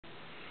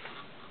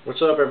What's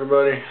up,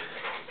 everybody?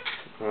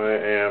 I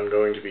am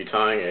going to be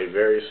tying a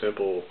very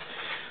simple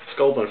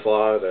Sculpin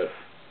Fly that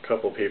a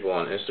couple people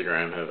on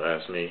Instagram have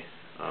asked me,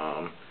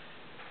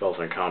 both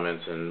in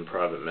comments and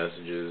private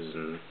messages,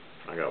 and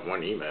I got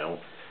one email.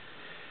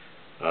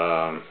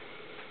 It's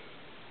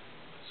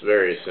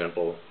very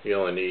simple. You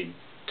only need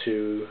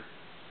two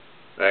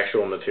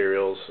actual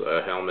materials,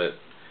 a helmet,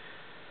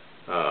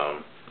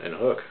 and a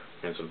hook,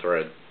 and some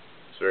thread.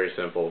 It's very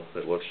simple.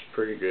 It looks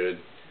pretty good.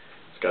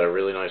 It's got a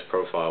really nice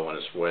profile when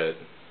it's wet.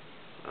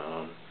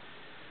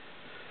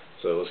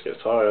 So let's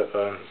get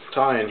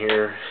tying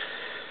here.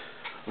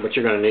 What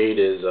you're going to need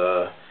is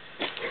a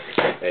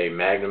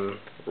Magnum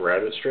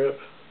rabbit strip.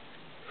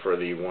 For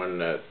the one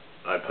that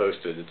I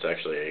posted, it's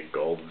actually a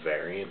gold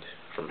variant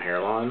from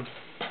Hairline.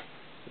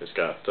 It's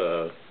got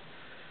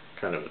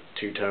kind of a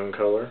two-tone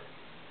color.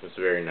 It's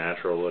very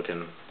natural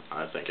looking.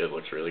 I think it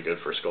looks really good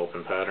for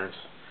sculpin patterns.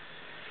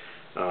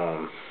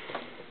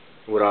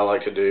 What I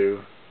like to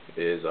do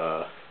is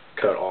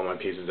cut all my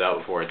pieces out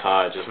before I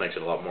tie. It just makes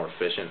it a lot more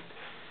efficient.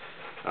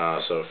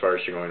 So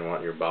first you're going to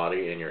want your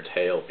body and your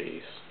tail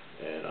piece.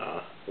 And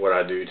what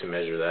I do to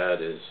measure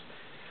that is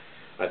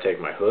I take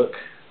my hook.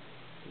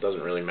 It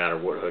doesn't really matter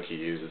what hook you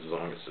use as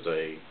long as it's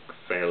a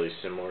fairly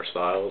similar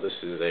style. This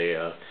is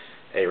a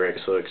Ahrex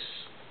hooks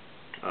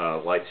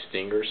light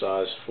stinger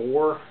size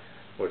 4,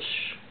 which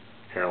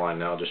Hairline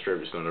now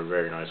distributes them. They're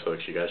very nice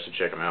hooks. You guys should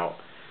check them out.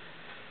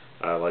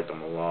 I like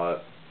them a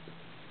lot.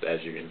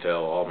 As you can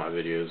tell, all my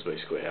videos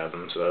basically have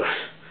them. So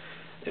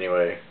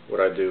anyway, what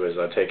I do is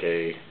I take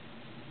a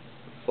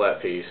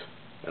flat piece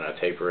and I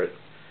taper it.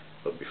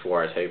 But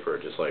before I taper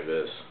it, just like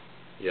this,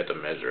 you have to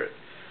measure it.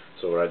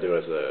 So what I do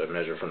is I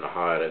measure from the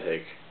height. I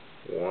take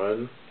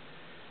 1,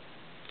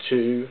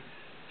 2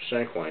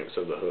 shank lengths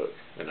of the hook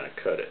and I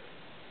cut it.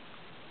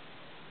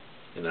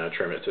 And I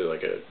trim it to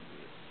like a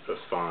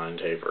fine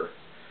taper.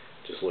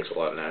 Just looks a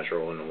lot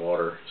natural in the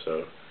water.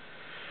 So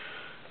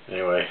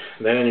anyway,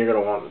 then you're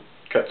going to want to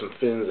cut some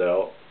fins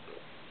out,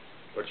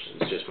 which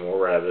is just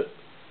more rabbit.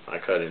 I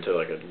cut into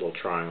like a little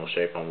triangle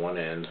shape on one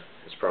end.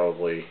 It's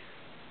probably,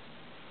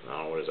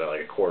 what is that,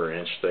 like a 1/4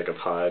 inch thick of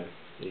hide.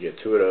 You get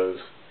 2 of those.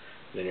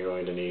 Then you're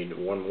going to need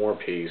one more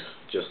piece,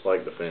 just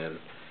like the fin,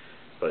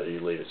 but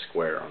you leave it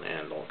square on the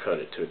end. Don't cut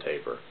it to a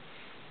taper.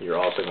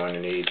 You're also going to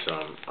need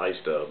some ice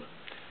dub,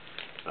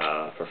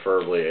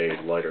 preferably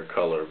a lighter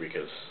color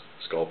because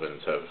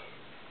sculpins have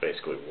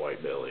basically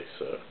white bellies.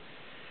 So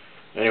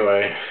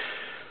anyway,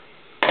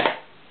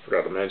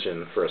 forgot to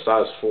mention, for a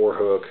size 4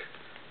 hook,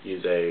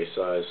 use a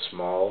size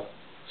small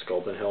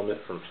sculpin helmet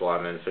from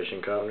Flymen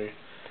Fishing Company.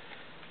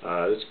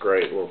 It's a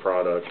great little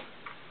product.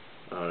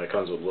 It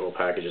comes with little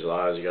packages of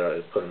eyes. You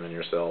gotta put them in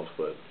yourself,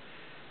 but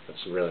that's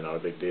really not a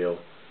big deal.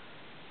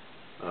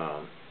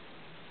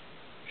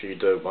 If you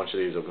do a bunch of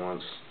these at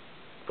once,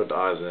 put the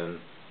eyes in,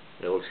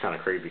 it looks kind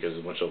of creepy because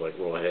there's a bunch of like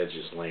little heads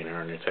just laying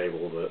there on your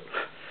table, but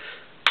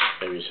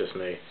maybe it's just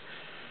me.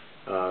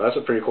 That's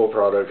a pretty cool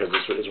product because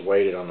it's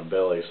weighted on the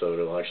belly, so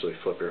it'll actually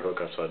flip your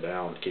hook upside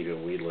down to keep it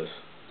weedless.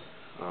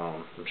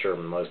 I'm sure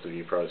most of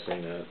you probably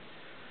seen that.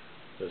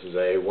 This is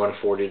a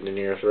 140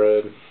 denier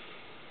thread.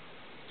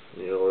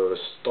 You'll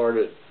start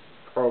it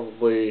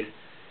probably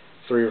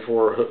 3 or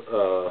 4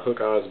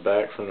 hook eyes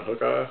back from the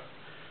hook eye,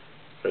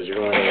 because you're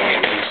going to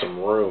want to leave some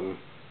room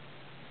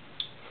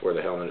for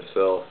the helmet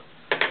itself.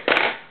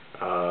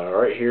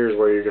 Right here is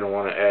where you're going to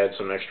want to add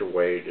some extra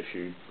weight if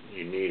you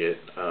need it.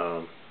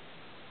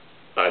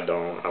 I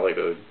don't. I like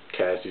to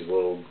cast these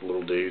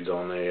little dudes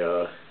on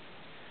the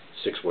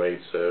 6 weight,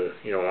 so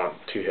you don't want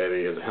too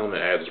heavy. The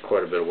helmet adds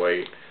quite a bit of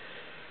weight.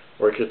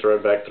 Work your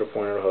thread back to the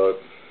point of the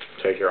hook.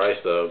 Take your ice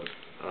dub.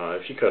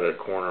 If you cut a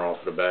corner off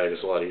of the bag,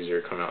 it's a lot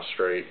easier to come out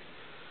straight,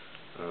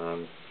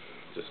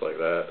 just like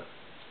that.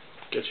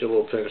 Get you a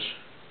little pinch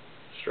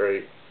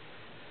straight.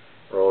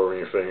 Roll over in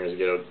your fingers to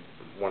get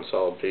one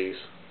solid piece.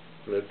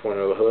 Midpoint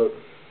of the hook.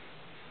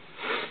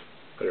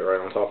 Put it right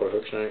on top of the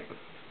hook shank.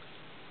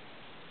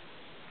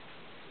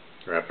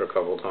 Wrap it a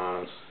couple of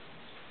times.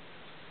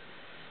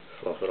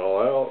 Fluff it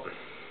all out.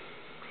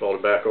 Fold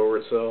it back over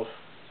itself.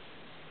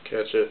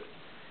 Catch it.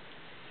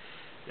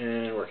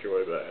 And work your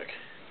way back.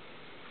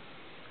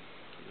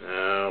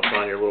 Now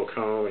find your little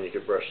comb and you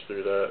can brush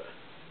through that.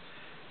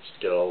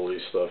 Just get all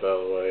these stuff out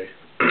of the way.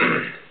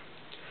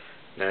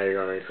 Now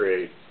you're going to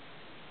create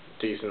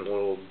a decent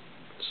little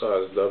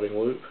size dubbing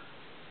loop.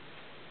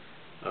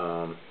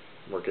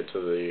 Work it to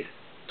the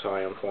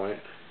tie-in point.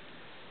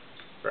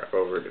 Wrap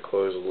over it to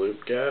close the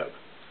loop gap.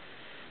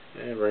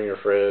 And bring your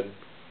thread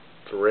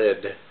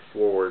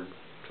forward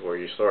to where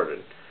you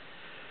started.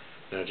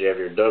 Now if you have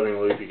your dubbing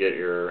loop, you get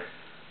your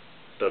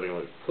dubbing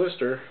loop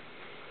blister.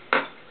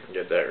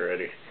 Get that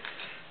ready.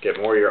 Get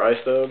more of your ice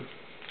dub.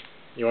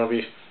 You want to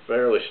be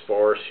fairly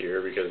sparse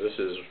here because this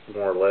is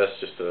more or less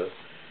just to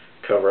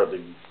cover up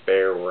the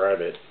bare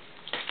rabbit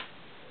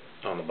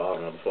on the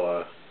bottom of the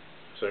fly.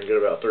 So you can get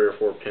about 3 or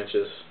 4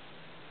 pinches,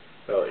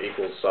 about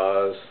equal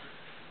size,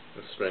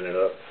 and spin it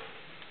up.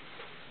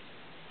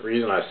 The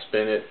reason I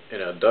spin it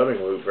in a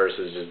dubbing loop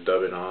versus just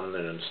dubbing on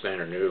in a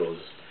standard noodle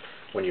is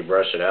when you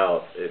brush it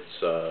out, it's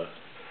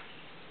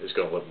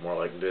going to look more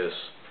like this,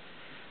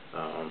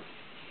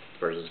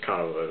 versus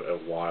kind of a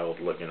wild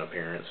looking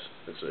appearance.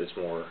 It's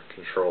more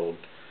controlled.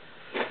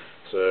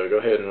 So go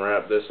ahead and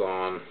wrap this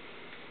on.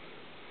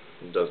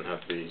 It doesn't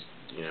have to be,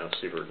 you know,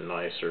 super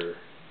nice or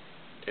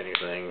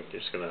anything.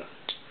 You're just gonna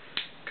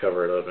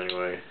cover it up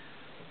anyway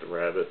with the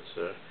rabbit.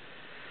 So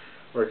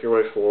work your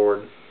way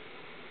forward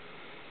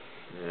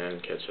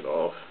and catch it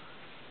off.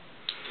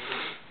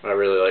 I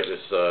really like this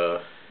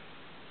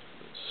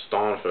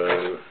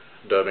Stonfo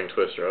dubbing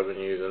twister I've been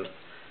using,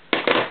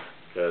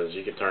 because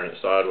you can turn it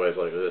sideways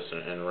like this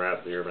and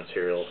wrap your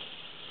material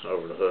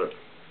over the hook.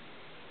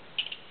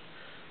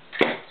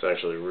 It's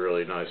actually a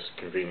really nice,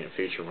 convenient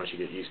feature once you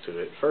get used to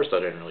it. At first I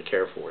didn't really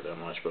care for it that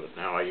much, but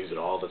now I use it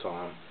all the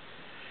time.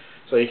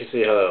 So you can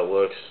see how that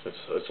looks.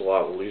 It's a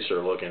lot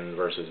looser looking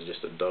versus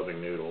just a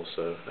dubbing noodle.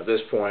 So at this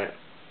point,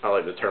 I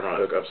like to turn my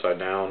hook upside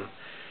down,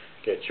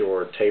 get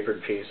your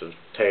tapered piece of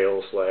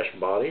tail /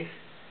 body.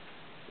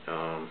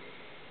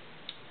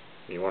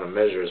 You want to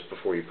measure this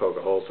before you poke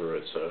a hole through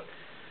it. So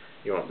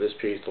you want this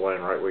piece to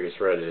land right where your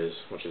thread is,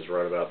 which is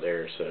right about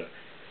there. So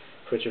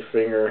put your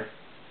finger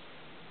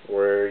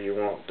where you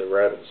want the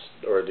rabbit's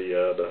or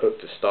the hook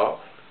to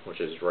stop, which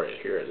is right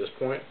here at this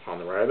point on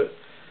the rabbit.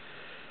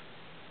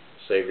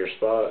 Save your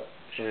spot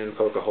and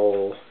poke a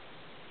hole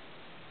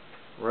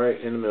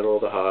right in the middle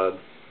of the hide.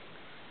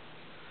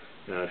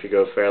 Now if you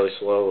go fairly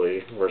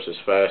slowly versus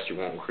fast, you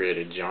won't create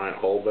a giant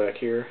hole back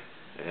here,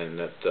 and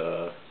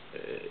that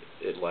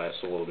it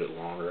lasts a little bit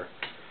longer.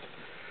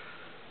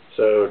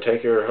 So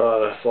take your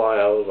fly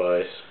out of the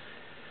vise,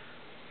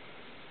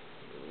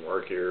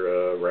 work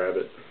your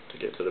rabbit to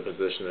get to the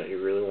position that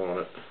you really want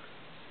it,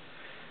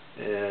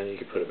 and you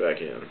can put it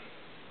back in.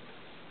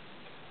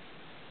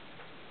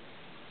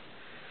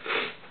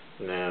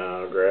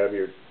 Now grab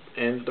your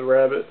end of the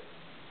rabbit,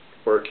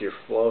 work your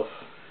fluff,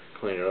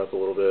 clean it up a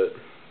little bit,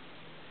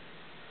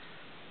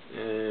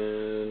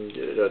 and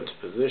get it into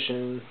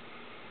position.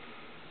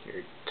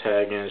 Your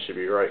tag end should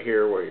be right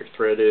here where your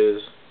thread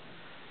is,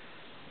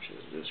 which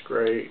is just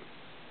great,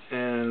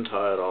 and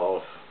tie it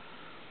off.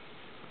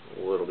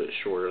 A little bit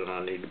shorter than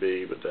I need to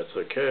be, but that's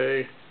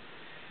okay.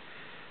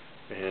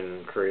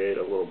 And create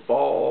a little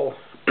ball.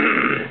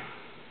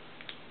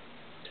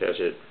 Catch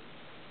it.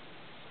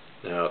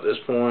 Now at this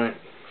point,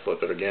 flip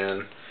it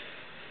again.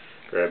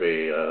 Grab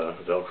a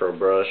Velcro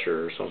brush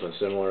or something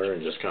similar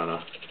and just kind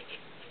of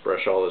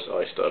brush all this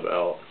ice stub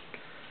out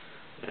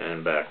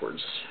and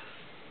backwards.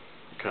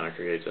 It kind of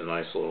creates a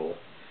nice little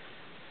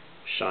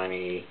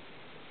shiny,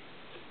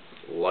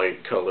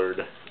 light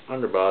colored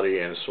underbody,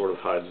 and sort of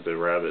hides the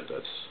rabbit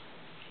the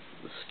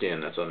skin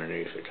that's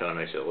underneath. It kind of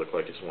makes it look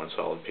like it's one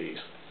solid piece.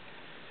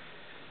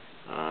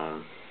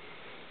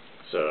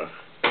 So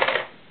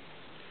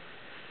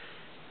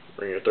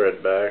bring your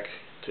thread back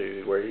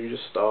to where you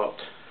just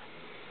stopped,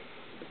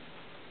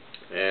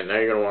 and now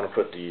you're going to want to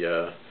put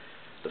the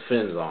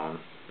fins on.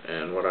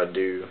 And what I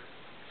do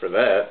for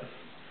that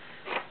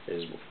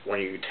is, when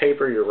you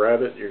taper your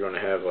rabbit, you're going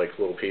to have like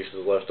little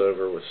pieces left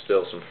over with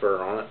still some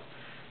fur on it.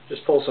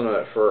 Just pull some of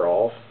that fur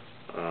off,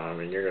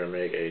 and you're going to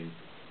make a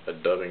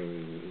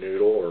dubbing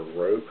noodle or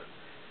rope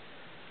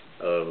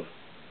of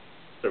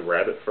the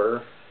rabbit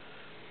fur.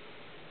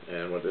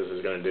 And what this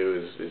is going to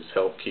do is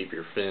help keep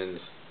your fins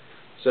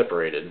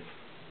separated,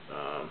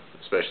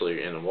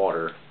 especially in the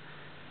water,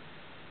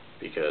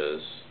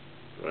 because,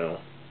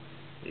 well,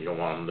 you don't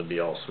want them to be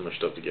all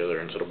smushed up together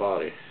into the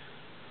body.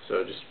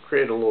 So just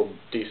create a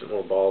decent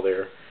little ball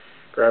there.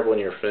 Grab one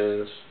of your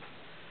fins.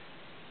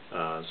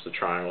 It's the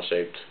triangle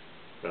shaped,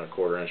 about a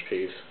 1/4 inch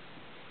piece.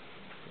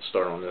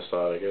 Start on this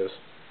side, I guess,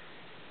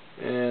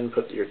 and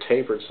put your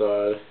tapered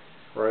side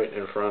right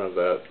in front of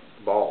that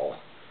ball,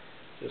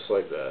 just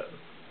like that,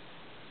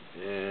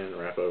 and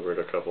wrap over it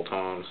a couple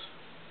times.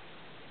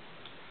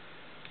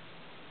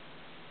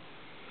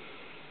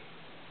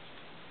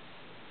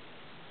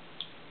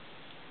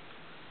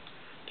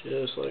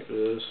 Just like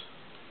this.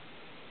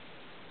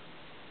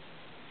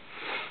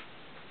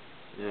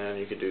 And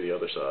you can do the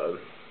other side.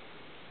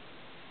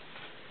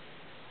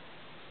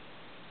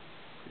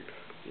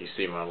 You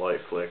see my light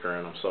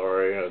flickering, I'm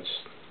sorry. It's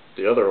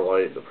the other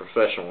light, the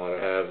professional light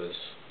I have,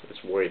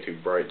 it's way too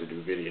bright to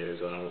do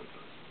videos.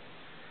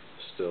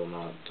 Still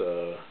not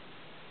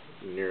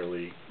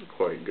nearly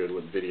quite good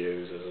with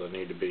videos as I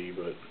need to be,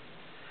 but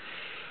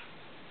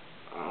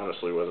I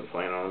honestly wasn't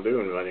planning on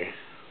doing money.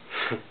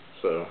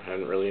 So I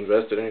hadn't really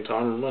invested any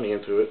time or money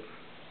into it.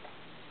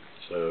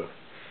 So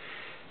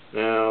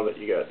now that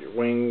you got your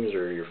wings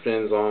or your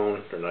fins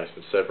on, they're nice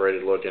and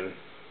separated looking.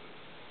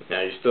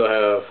 Now you still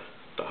have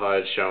the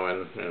hide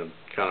showing and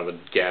kind of a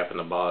gap in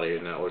the body,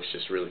 and that looks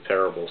just really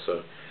terrible.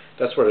 So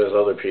that's where this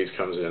other piece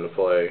comes into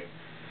play.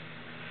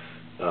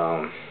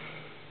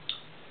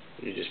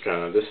 You just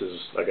kind of,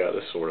 I got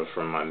this sort of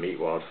from my meat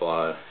wad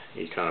fly.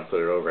 You kind of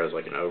put it over as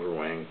like an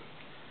overwing,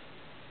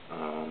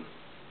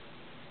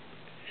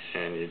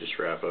 and you just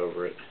wrap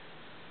over it.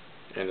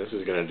 And this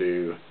is going to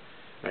do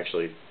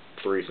actually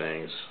 3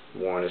 things.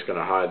 One, it's going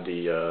to hide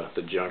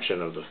the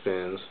junction of the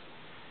fins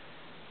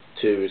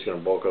 2, it's going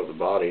to bulk up the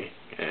body,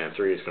 and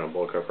 3, it's going to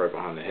bulk up right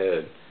behind the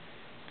head,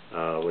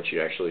 which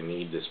you actually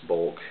need this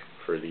bulk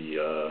for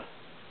the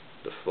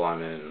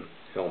Flymen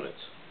helmets.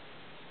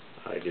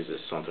 It gives it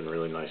something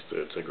really nice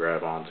to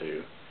grab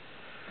onto.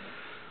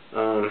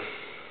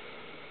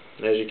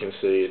 As you can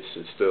see,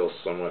 it's still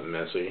somewhat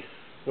messy,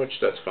 which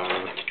that's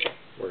fine.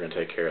 We're going to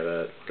take care of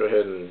that. Go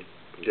ahead and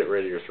get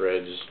rid of your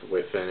thread, just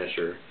whip finish,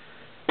 or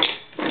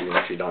even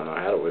if you don't know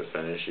how to whip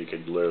finish, you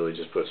could literally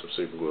just put some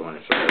super glue on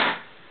your thread,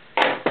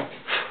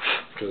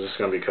 because it's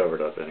going to be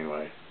covered up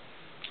anyway.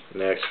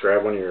 Next,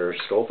 grab one of your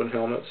Sculpin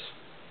helmets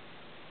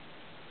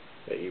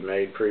that you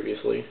made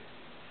previously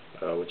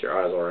with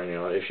your eyes already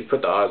on. If you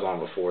put the eyes on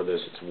before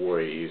this, it's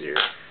way easier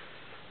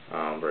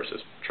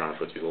versus trying to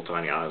put these little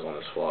tiny eyes on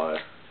this fly.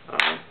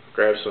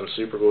 Grab some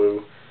super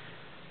glue.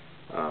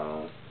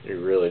 You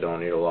really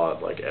don't need a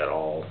lot, like, at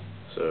all.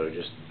 So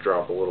just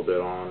drop a little bit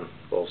on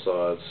both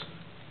sides,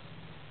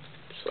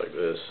 just like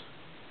this.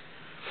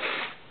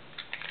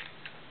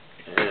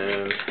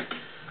 And make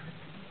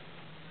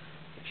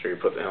sure you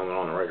put the helmet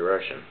on the right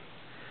direction.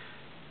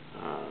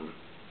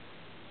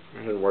 Go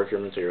ahead and work your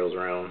materials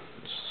around.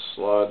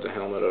 Slide the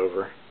helmet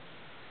over,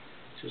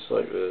 just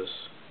like this.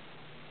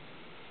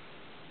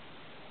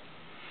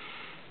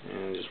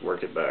 And just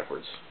work it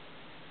backwards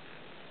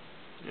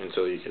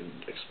until you can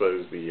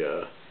expose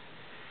the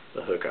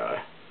hook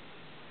eye,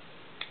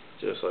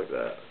 just like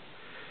that.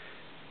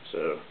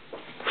 So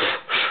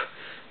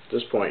at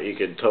this point you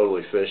could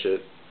totally fish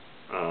it.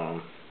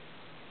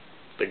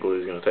 The glue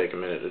is going to take a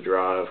minute to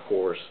dry, of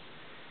course,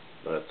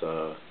 but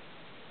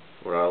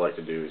what I like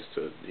to do is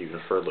to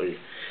even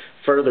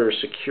further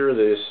secure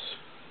this.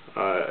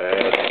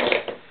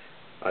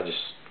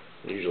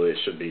 Usually it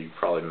should be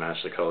probably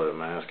match the color of the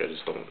mask. I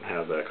just don't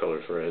have that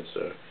color thread,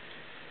 so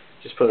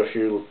just put a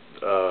few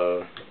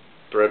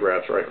thread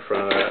wraps right in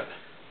front of that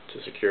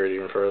to secure it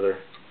even further,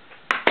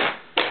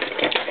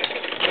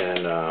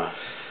 and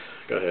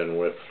go ahead and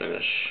whip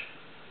finish.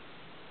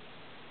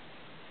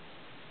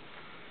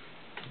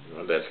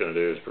 What that's going to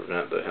do is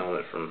prevent the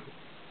helmet from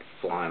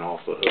flying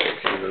off the hook.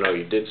 Even though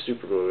you did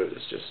super glue it,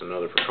 it's just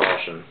another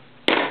precaution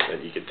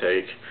that you could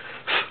take.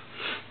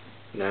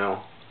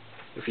 Now,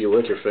 if you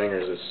lick your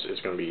fingers,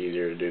 it's going to be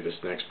easier to do this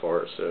next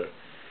part. So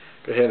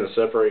go ahead and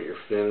separate your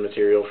fin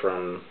material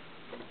from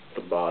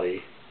the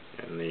body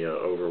and the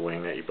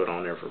overwing that you put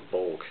on there for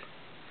bulk.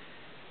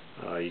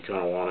 You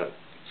kind of want it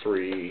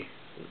 3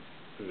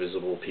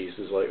 visible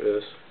pieces like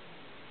this.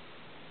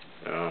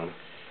 Now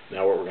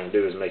what we're going to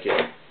do is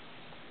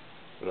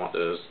we want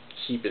to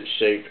keep it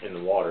shaped in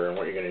the water, and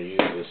what you're going to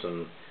use is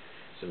some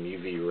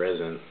UV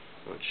resin,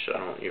 which I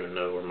don't even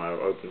know where my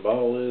open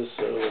bottle is,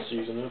 so let's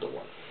use another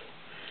one.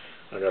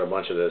 I got a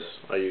bunch of this.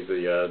 I use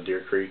the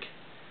Deer Creek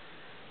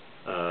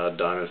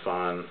Diamond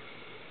Fine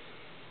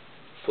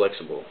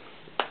Flexible.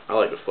 I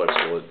like the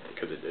flexible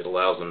because it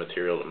allows the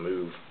material to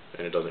move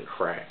and it doesn't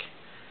crack,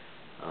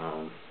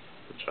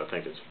 which I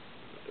think is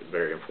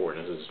very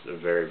important. This is a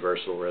very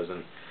versatile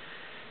resin.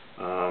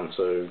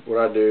 So what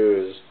I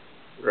do is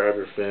grab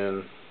your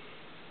fin,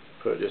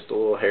 put just a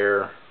little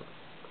hair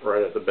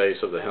right at the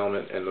base of the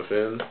helmet and the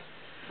fin,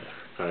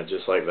 kind of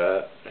just like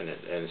that,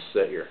 and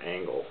set your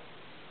angle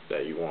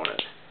that you want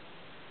it.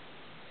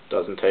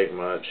 Doesn't take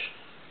much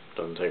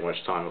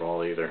time at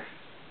all either.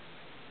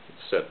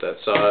 Set that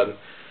side,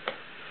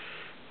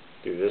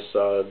 do this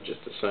side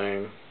just the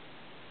same.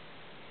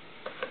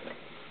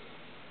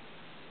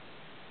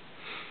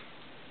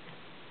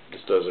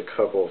 This does a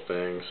couple of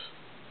things.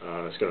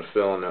 It's going to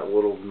fill in that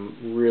little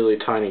really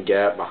tiny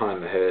gap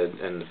behind the head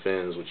and the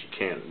fins, which you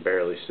can't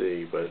barely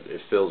see, but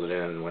it fills it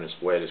in, and when it's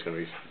wet it's going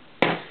to be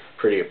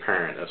pretty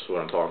apparent. That's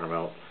what I'm talking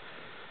about.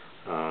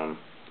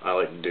 I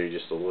like to do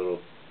just a little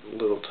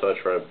touch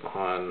right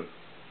behind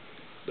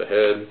the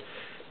head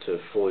to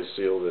fully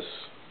seal this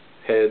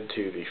head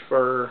to the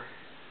fur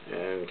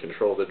and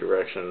control the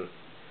direction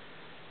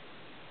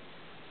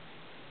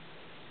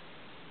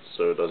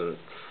so it doesn't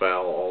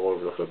foul all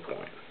over the hook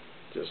point.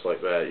 Just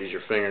like that. Use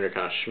your finger to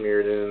kind of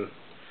smear it in,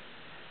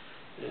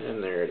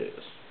 and there it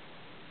is.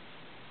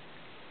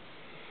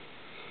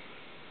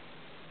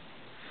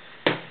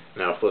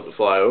 Now flip the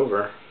fly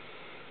over,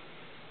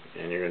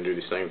 and you're going to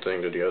do the same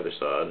thing to the other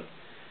side.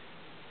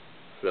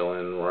 Fill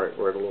in right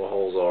where the little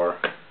holes are.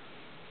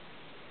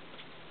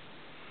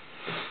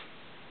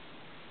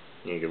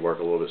 You could work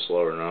a little bit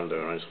slower than I'm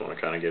doing. I just want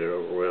to kind of get it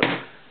over with.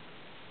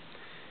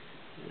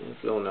 And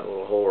fill in that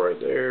little hole right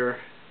there.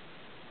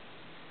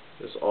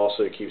 This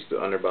also keeps the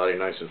underbody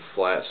nice and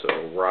flat, so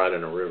it'll ride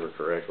in a river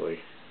correctly.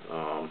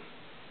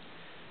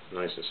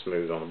 Nice and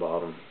smooth on the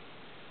bottom.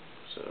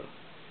 So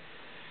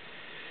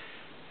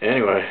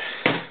anyway,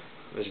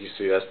 as you can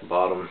see, that's the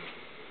bottom,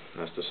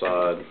 that's the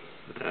side,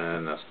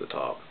 and that's the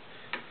top.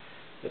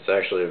 It's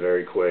actually a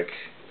very quick,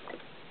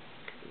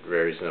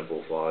 very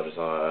simple fly to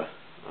tie.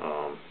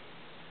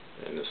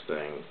 And this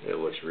thing, it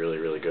looks really,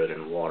 really good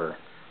in water,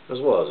 as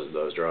well as it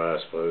does dry, I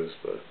suppose.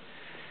 But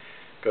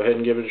go ahead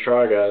and give it a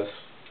try, guys.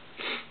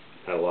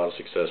 Had a lot of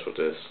success with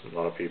this. A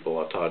lot of people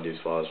I've tied these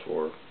flies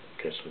for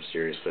catch some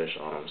serious fish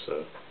on them.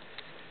 So